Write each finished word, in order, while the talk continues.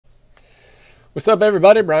What's up,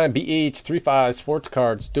 everybody? Brian BH35 Sports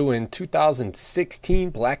Cards doing 2016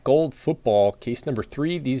 Black Gold Football, case number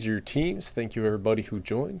 3. These are your teams. Thank you, everybody who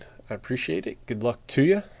joined. I appreciate it. Good luck to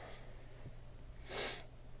you.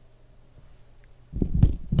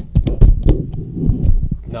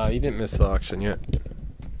 No, you didn't miss the auction yet.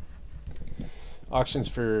 Auctions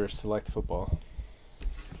for Select Football.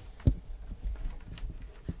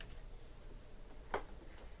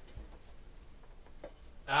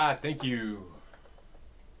 Thank you.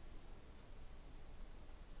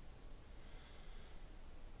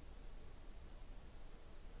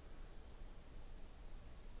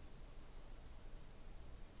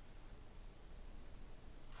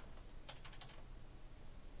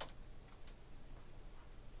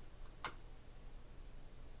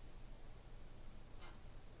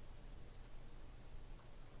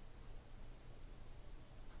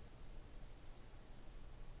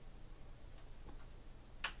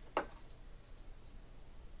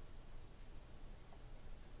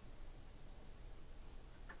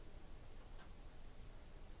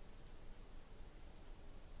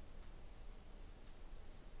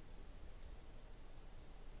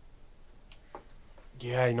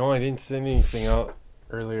 Yeah, I know I didn't send anything out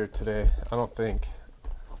earlier today. I don't think.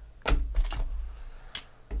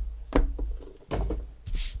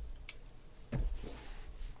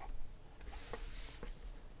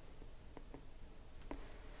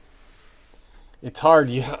 It's hard.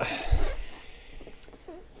 Do you have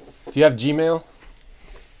Gmail?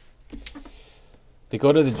 They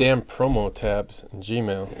go to the damn promo tabs in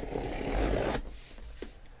Gmail.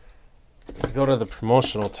 They go to the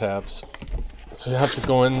promotional tabs. So you have to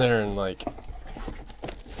go in there and like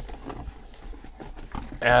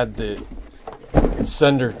add the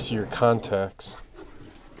sender to your contacts.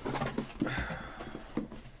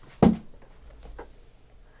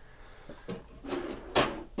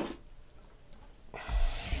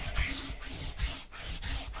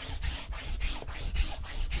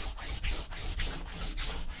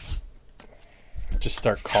 Just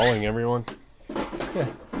start calling everyone.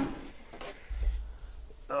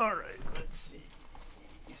 All right, let's see.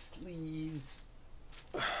 Sleeves.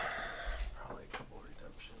 Probably a couple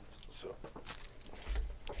redemptions. So.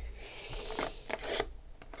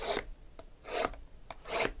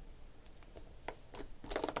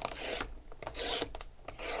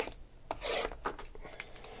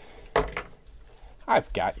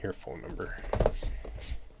 I've got your phone number.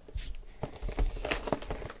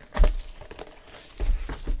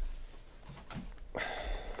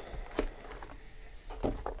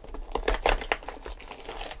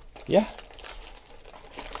 Yeah.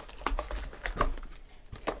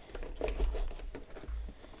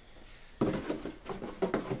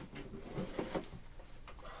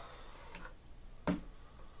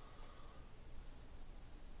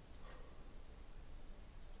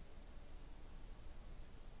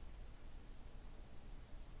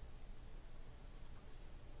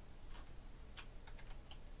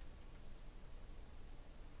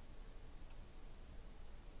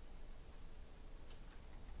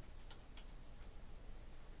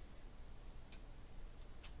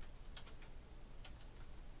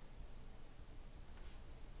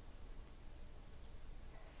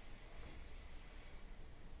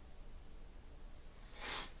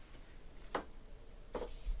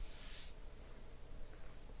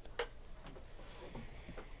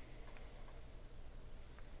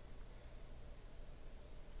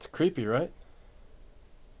 It's creepy, right?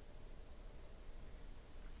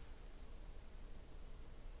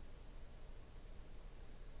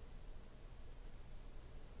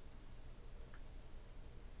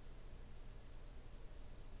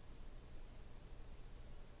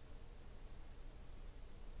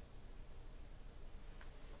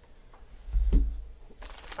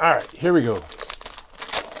 All right, here we go.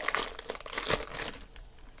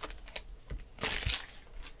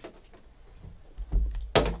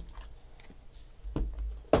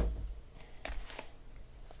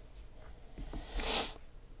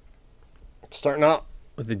 Starting out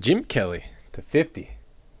with the Jim Kelly to 50.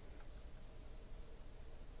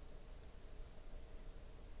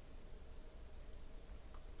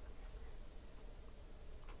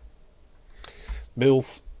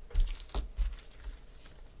 Bills.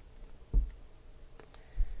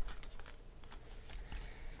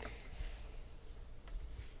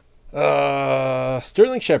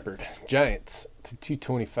 Sterling Shepard, Giants to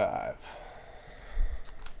 225.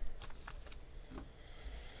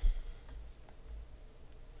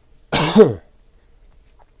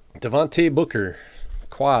 Devontae Booker,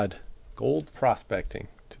 quad, gold prospecting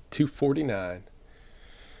to 249.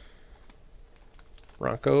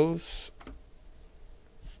 Broncos.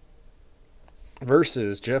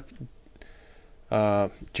 versus Jared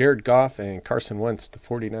Goff and Carson Wentz to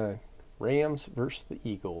 49. Rams versus the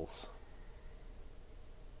Eagles.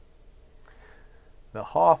 The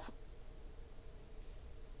Hoff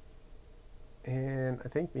and I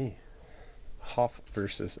think me. Hoff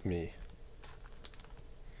versus me.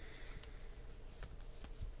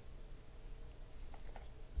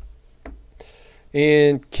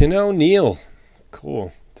 And Ken O'Neal.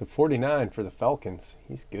 Cool. To 49 for the Falcons.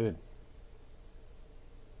 He's good.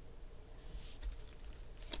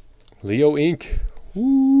 Leo Inc.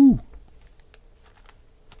 Woo!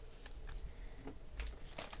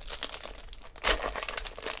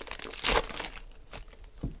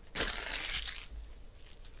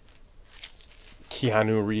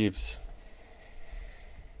 Keanu Reeves.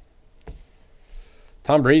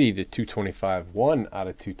 Tom Brady to 225. 1 out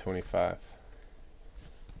of 225.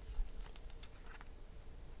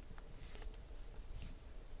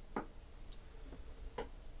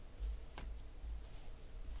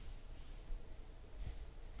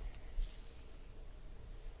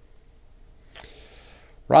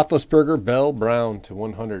 Roethlisberger, Bell, Brown to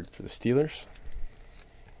 100 for the Steelers.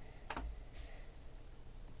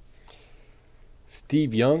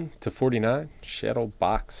 Steve Young to 49. Shadow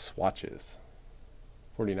box swatches.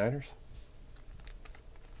 49ers.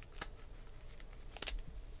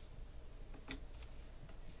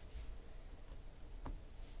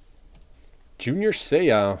 Junior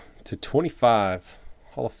Seau to 25.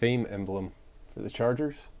 Hall of Fame emblem for the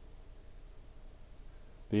Chargers.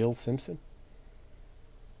 Bill Simpson.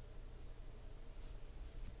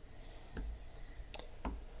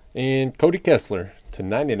 And Cody Kessler to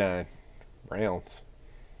 99. Browns.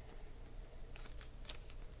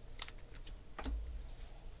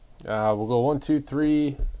 We'll go 1, 2,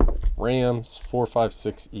 3. Rams. 4, 5,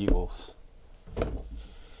 6. Eagles.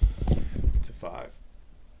 To 5.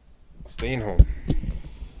 Staying home.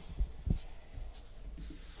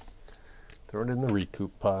 Throw it in the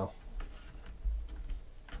recoup pile.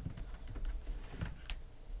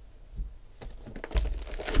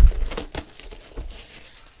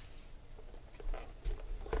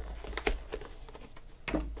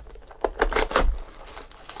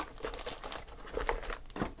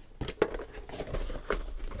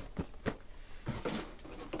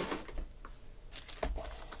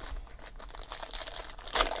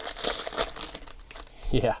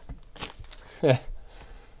 Yeah.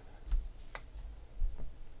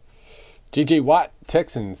 J.J. Watt,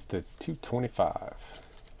 Texans to 225.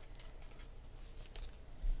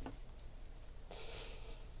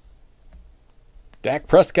 Dak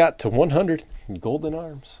Prescott to 100. Golden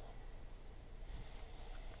Arms.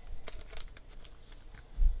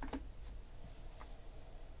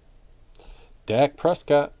 Dak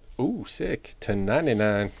Prescott. Ooh, sick. To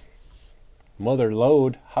 99. Mother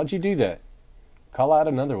load. How'd you do that? Call out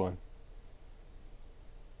another one.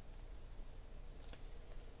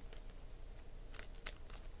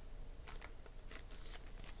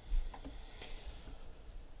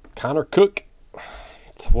 Connor Cook.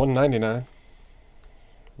 It's 199.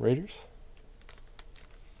 Raiders.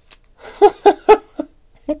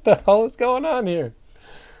 What the hell is going on here?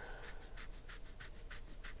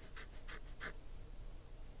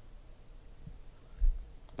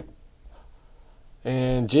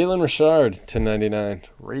 And Jalen Richard to 99.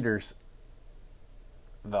 Raiders.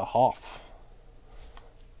 The Hoff.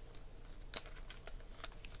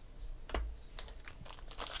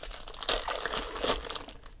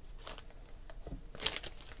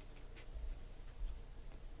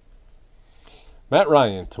 Matt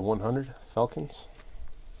Ryan to 100. Falcons.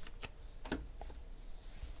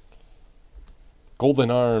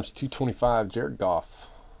 Golden Arms 225. Jared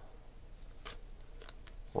Goff.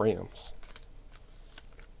 Rams.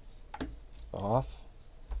 Off.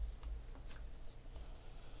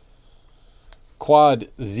 Quad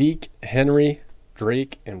Zeke, Henry,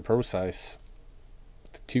 Drake, and Procise.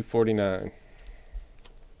 249.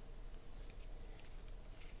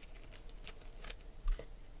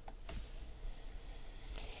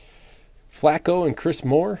 Flacco and Chris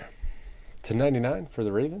Moore to 99 for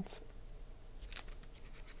the Ravens.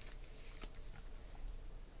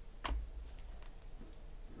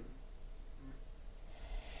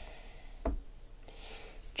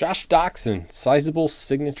 Josh Doxson, Sizable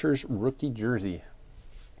Signatures rookie jersey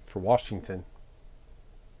for Washington.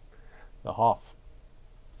 The Hoff.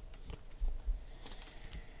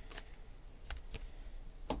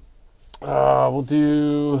 We'll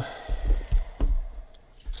do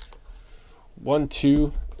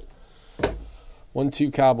 1-2.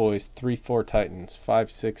 1-2 Cowboys, 3-4 Titans,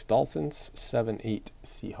 5-6 Dolphins, 7-8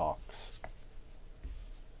 Seahawks.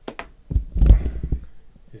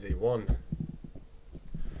 Is a 1.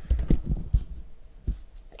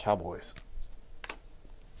 Cowboys.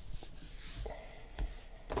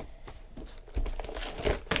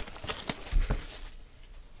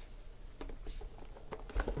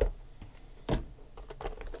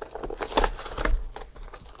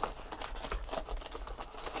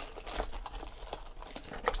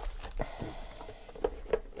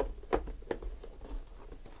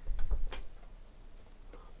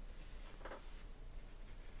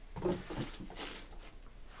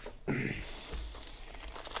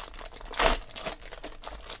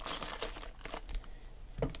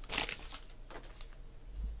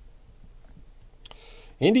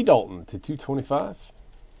 Andy Dalton to 225.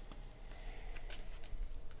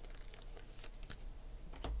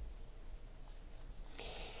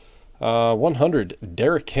 Uh, 100,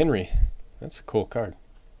 Derrick Henry. That's a cool card.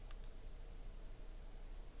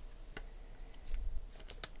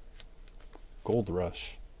 Gold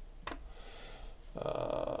Rush.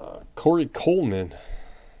 Corey Coleman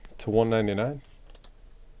to 199.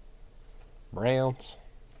 Browns.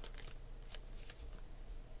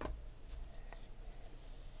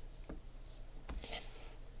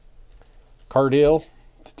 Cardale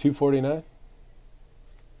to 249.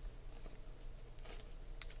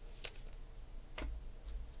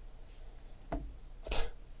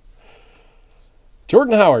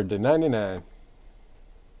 Jordan Howard to 99.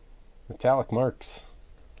 Metallic marks.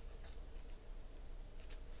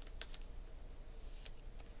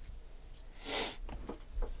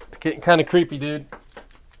 It's getting kind of creepy, dude.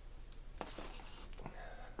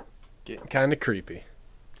 Getting kind of creepy.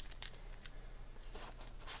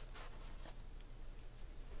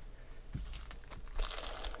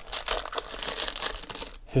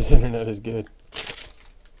 His internet is good.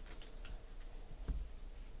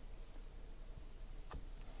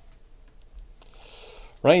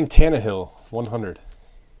 Ryan Tannehill, 100.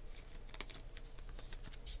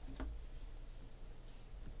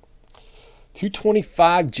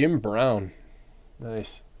 $225, Jim Brown.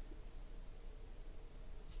 Nice.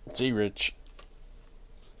 J. Rich.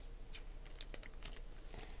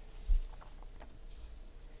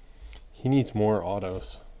 He needs more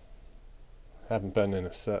autos. Haven't been in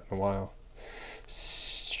a set in a while.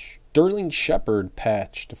 Sterling Shepard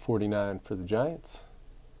patch to 49 for the Giants.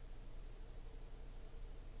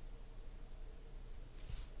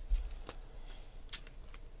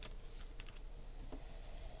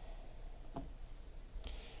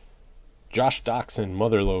 Josh Doxson,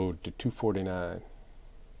 Motherlode to 249.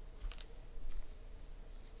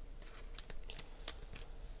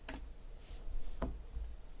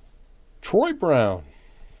 Troy Brown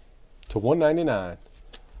to 199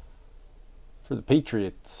 for the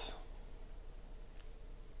Patriots.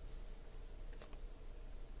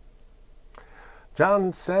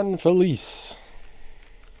 John Sanfelice.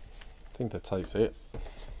 I think that's how you say it.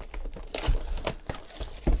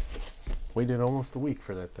 Waited almost a week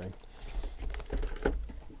for that thing.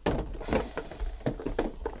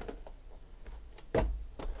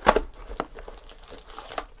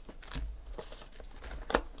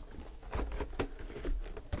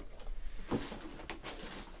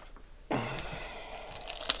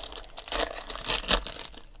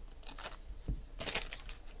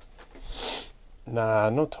 Nah,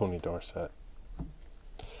 no Tony Dorsett.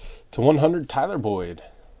 To 100, Tyler Boyd.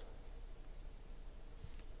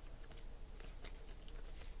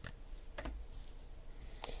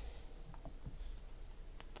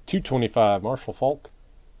 To 225, Marshall Faulk.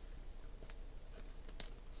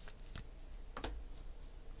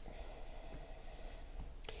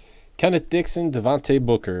 Kenneth Dixon, Devontae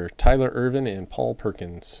Booker, Tyler Irvin, and Paul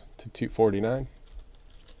Perkins to 249.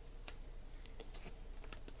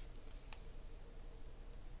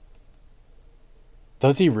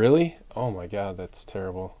 Does he really? Oh my God, that's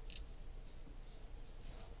terrible.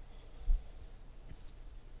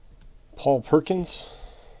 Paul Perkins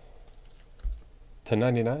to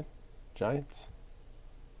 99, Giants.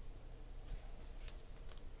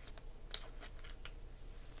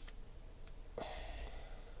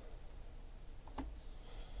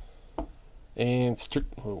 And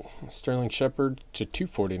Sterling Shepard to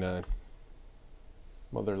 249,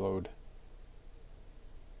 Motherlode.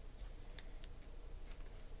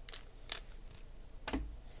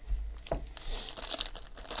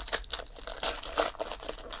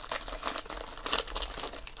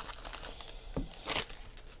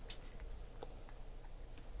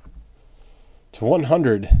 To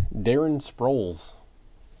 100, Darren Sproles,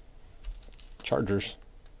 Chargers.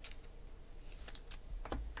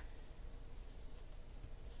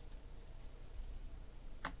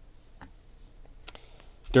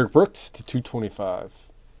 Derek Brooks to 225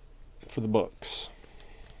 for the Bucks.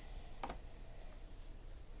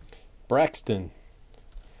 Braxton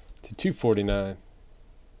to 249.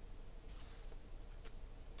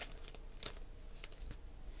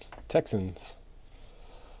 Texans.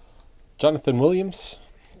 Jonathan Williams.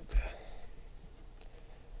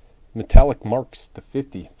 Metallic marks to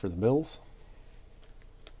 50 for the Bills.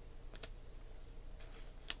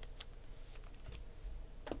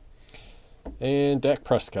 And Dak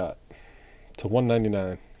Prescott to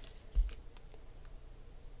 199.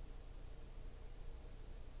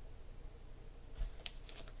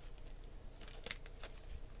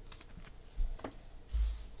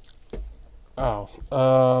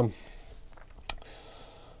 Oh,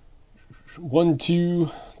 1,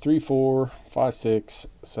 2, 3, 4, 5, 6,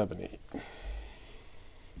 7, 8.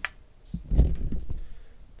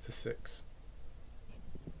 It's a 6.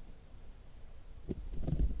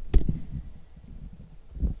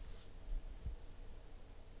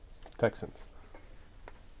 Texans.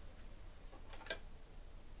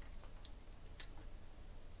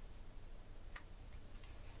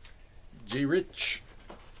 J. Rich.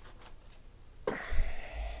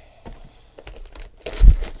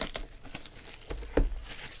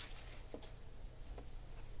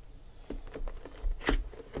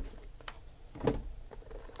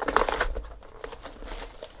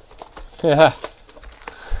 Yeah.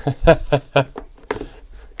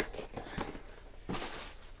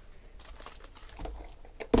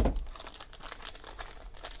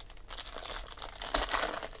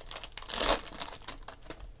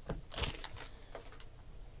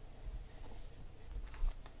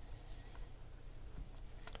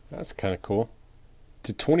 That's kind of cool.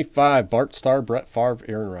 To 25, Bart Starr, Brett Favre,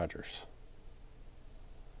 Aaron Rodgers.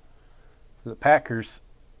 For the Packers,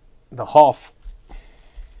 the Hoff.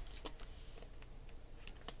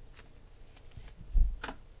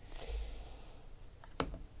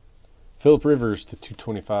 Phillip Rivers to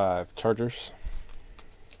 225, Chargers.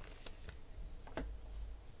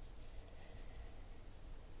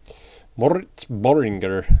 Moritz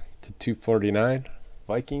Boringer to 249,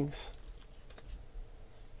 Vikings.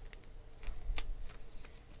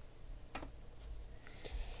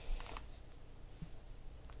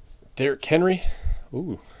 Derrick Henry.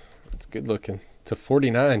 Ooh, that's good looking. To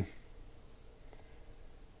 49.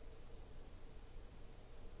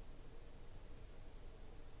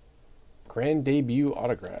 Grand debut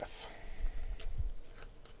autograph.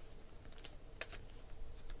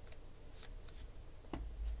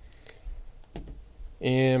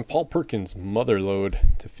 And Paul Perkins, Motherload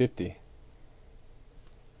to 50.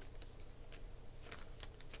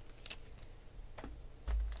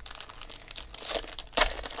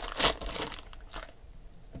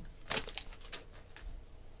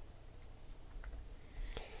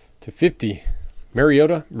 To 50,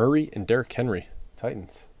 Mariota, Murray, and Derrick Henry,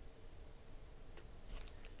 Titans.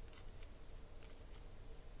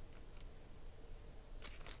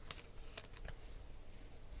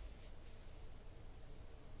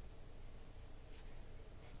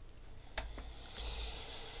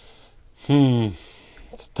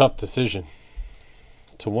 It's a tough decision.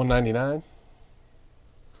 To 199.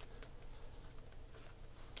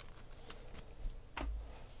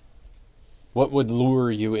 What would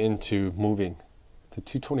lure you into moving? To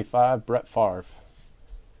 225, Brett Favre.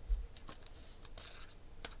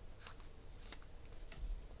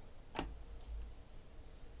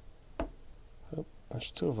 Oh,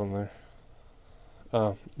 there's 2 of them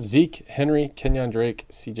there. Zeke, Henry, Kenyon Drake,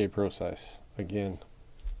 CJ Procise. Again.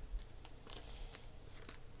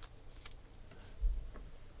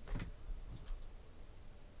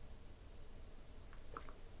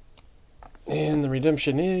 And the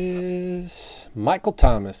redemption is Michael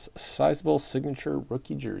Thomas, sizable signature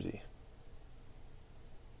rookie jersey.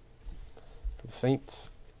 For the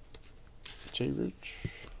Saints, J. Rich.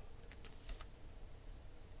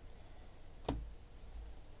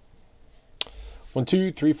 One,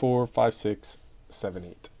 2, 3, 4, 5, 6, 7,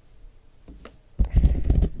 8.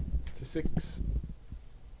 It's a 6.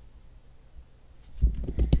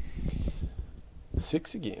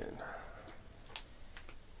 6 again.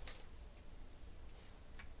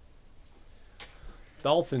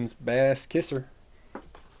 Dolphins, Bass Kisser.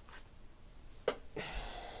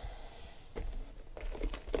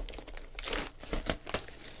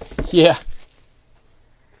 Yeah.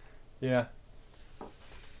 Yeah.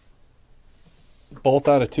 Both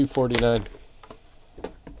out of 249.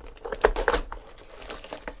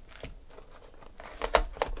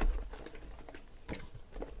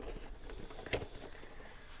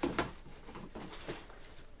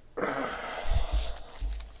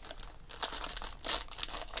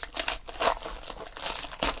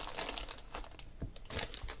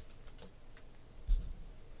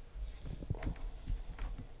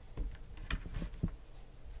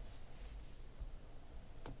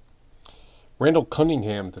 Randall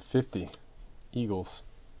Cunningham to 50, Eagles.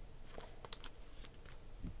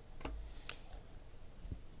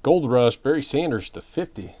 Gold Rush, Barry Sanders to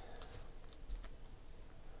 50.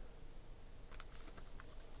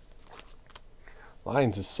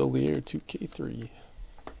 Lions is Solier 2K3.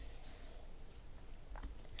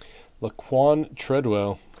 Laquan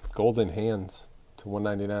Treadwell, Golden Hands to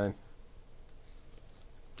 199.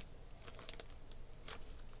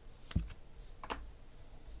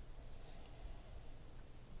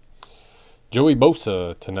 Joey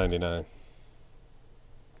Bosa to 99.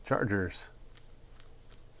 Chargers.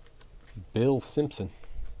 Bill Simpson.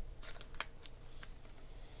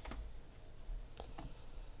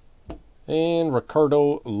 And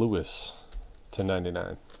Ricardo Lewis to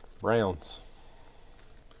 99. Browns.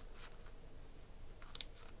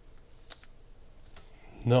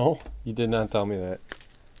 No, you did not tell me that.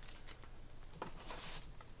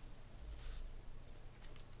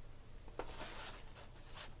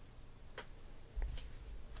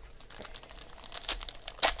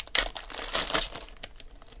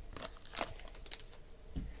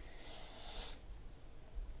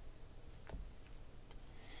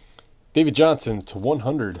 David Johnson to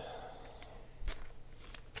 100.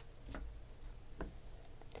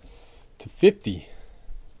 To 50.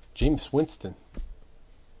 James Winston.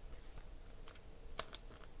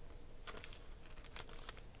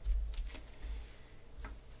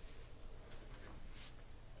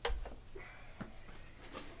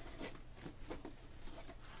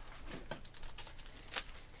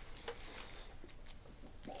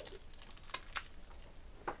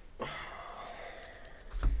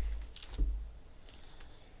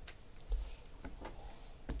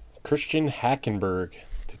 Christian Hackenberg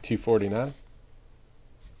to 249.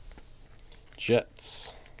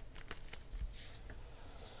 Jets.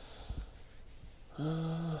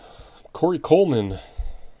 Corey Coleman.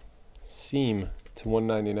 Seam to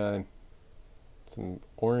 199. Some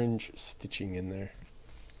orange stitching in there.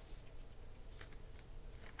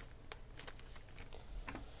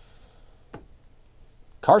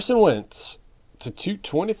 Carson Wentz to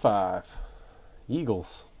 225.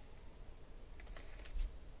 Eagles.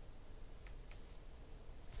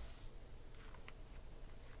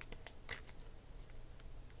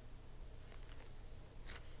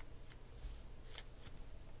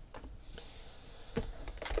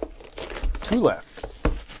 Two left.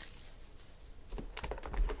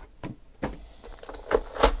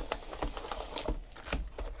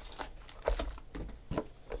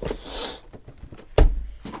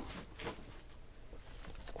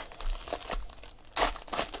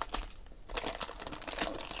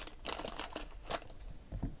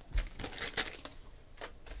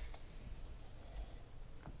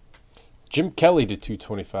 Jim Kelly to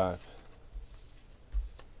 225.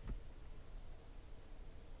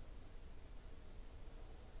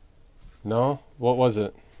 No? What was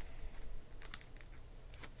it?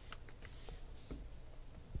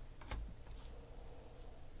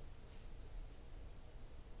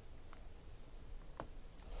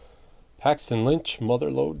 Paxton Lynch,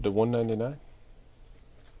 Motherlode to 199.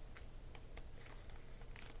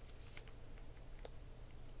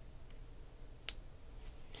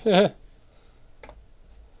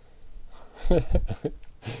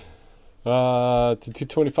 To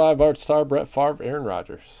 225, Art Star, Brett Favre, Aaron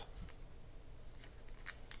Rodgers.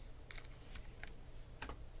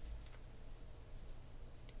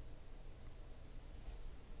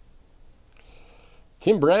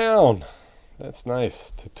 Tim Brown. That's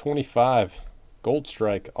nice. To 25. Gold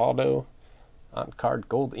Strike. Auto. On card.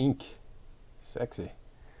 Gold ink. Sexy.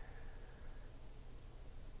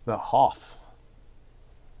 The Hoff.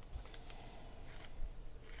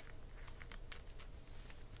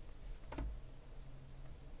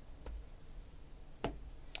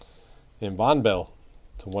 And Von Bell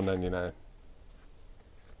to 199.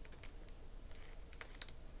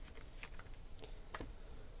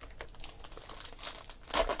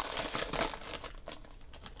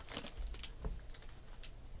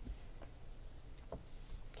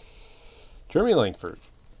 Jeremy Langford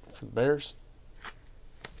for the Bears.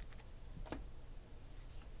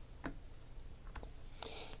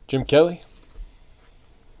 Jim Kelly,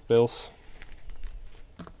 Bills.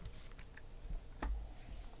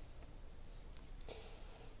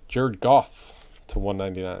 Jared Goff to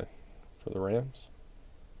 199 for the Rams.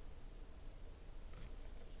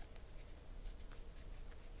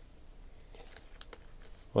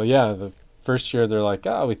 Well, yeah, the first year they're like,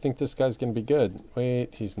 oh, we think this guy's going to be good.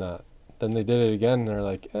 Wait, he's not. Then they did it again, and they're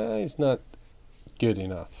like, he's not good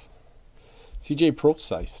enough. CJ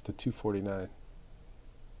Procise to 249.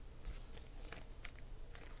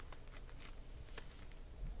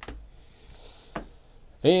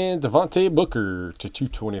 And Devontae Booker to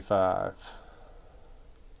 225.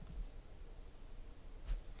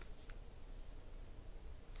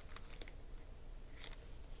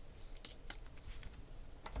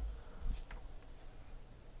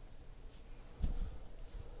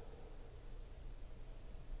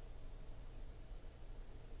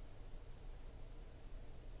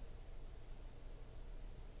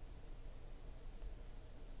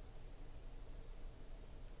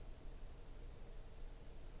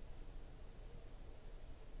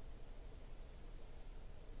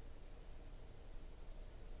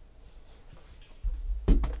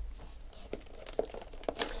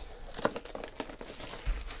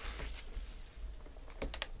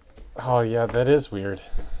 Oh, yeah, that is weird.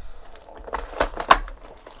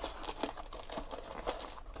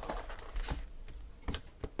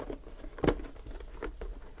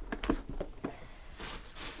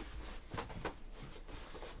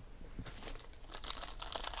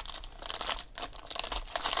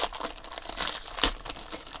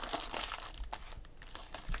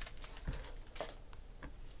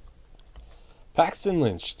 Paxton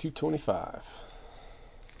Lynch, 225.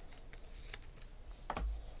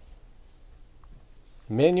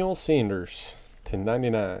 Emmanuel Sanders, to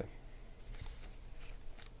 99.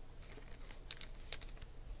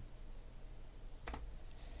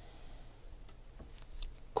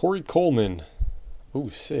 Corey Coleman, ooh,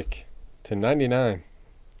 sick, to 99.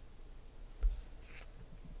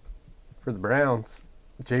 For the Browns,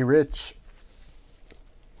 Jay Rich.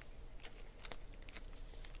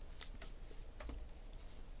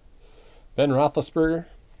 Ben Roethlisberger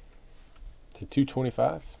to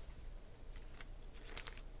 225.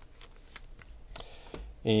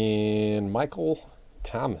 And Michael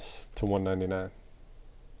Thomas to 199.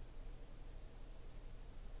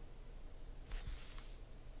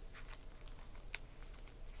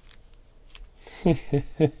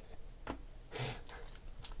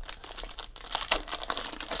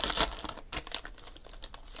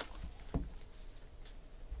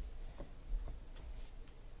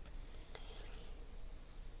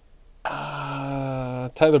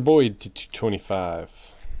 Tyler Boyd to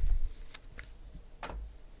 225.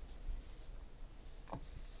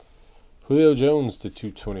 Julio Jones to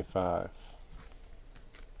 225.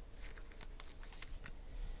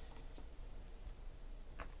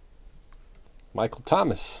 Michael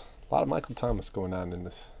Thomas. A lot of Michael Thomas going on in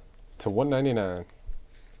this. To 199.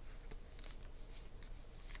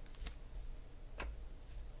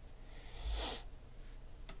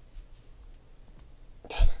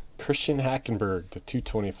 Christian Hackenberg to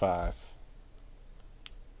 225.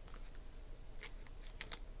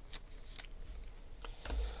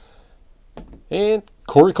 And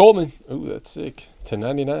Corey Coleman. Ooh, that's sick. To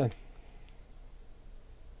 99.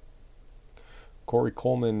 Corey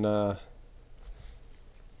Coleman.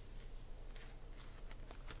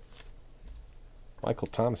 Michael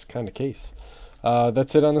Thomas kind of case.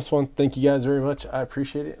 That's it on this one. Thank you guys very much. I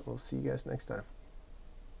appreciate it. We'll see you guys next time.